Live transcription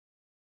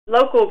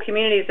Local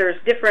communities, there's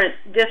different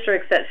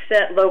districts that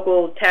set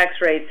local tax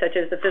rates, such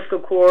as the fiscal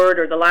court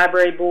or the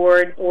library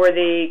board or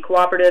the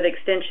cooperative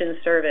extension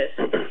service.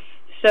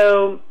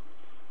 So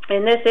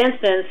in this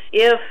instance,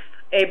 if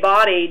a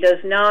body does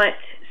not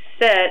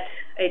set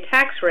a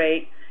tax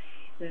rate,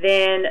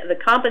 then the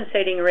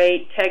compensating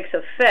rate takes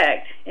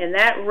effect, and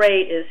that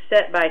rate is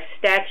set by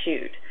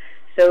statute.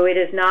 So it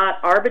is not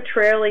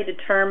arbitrarily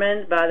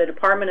determined by the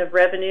Department of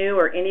Revenue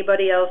or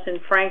anybody else in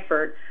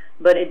Frankfort,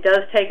 but it does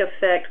take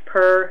effect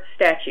per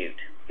statute.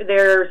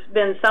 There's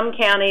been some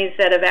counties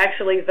that have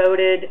actually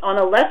voted on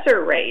a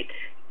lesser rate,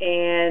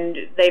 and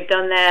they've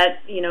done that,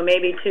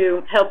 maybe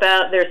to help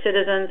out their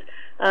citizens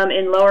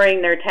in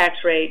lowering their tax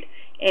rate.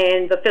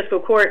 And the fiscal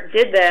court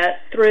did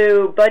that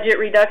through budget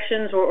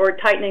reductions or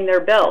tightening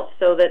their belts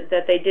so that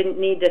they didn't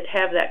need to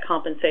have that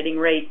compensating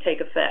rate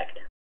take effect.